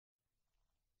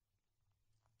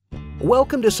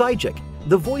Welcome to Sygic,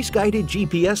 the voice-guided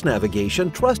GPS navigation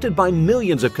trusted by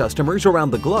millions of customers around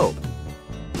the globe.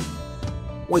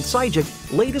 With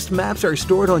Sygic, latest maps are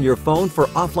stored on your phone for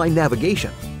offline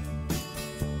navigation.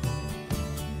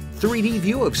 3D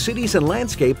view of cities and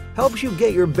landscape helps you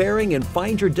get your bearing and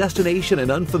find your destination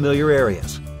in unfamiliar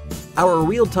areas. Our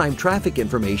real-time traffic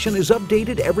information is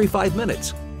updated every 5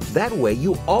 minutes. That way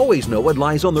you always know what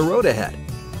lies on the road ahead.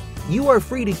 You are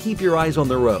free to keep your eyes on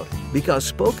the road because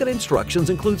spoken instructions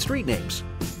include street names.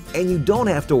 And you don't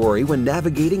have to worry when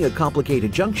navigating a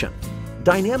complicated junction.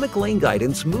 Dynamic lane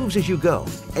guidance moves as you go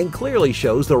and clearly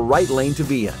shows the right lane to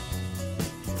be in.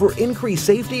 For increased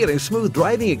safety and a smooth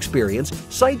driving experience,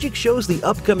 Sygic shows the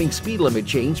upcoming speed limit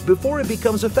change before it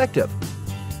becomes effective.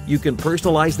 You can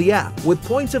personalize the app with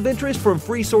points of interest from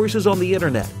free sources on the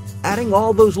internet, adding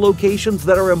all those locations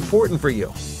that are important for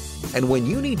you. And when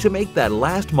you need to make that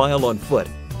last mile on foot,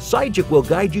 Sygic will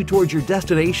guide you towards your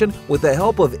destination with the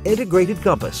help of integrated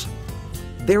compass.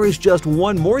 There is just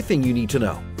one more thing you need to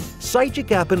know.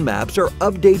 Sygic app and maps are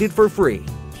updated for free.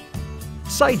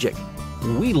 Sygic,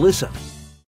 we listen.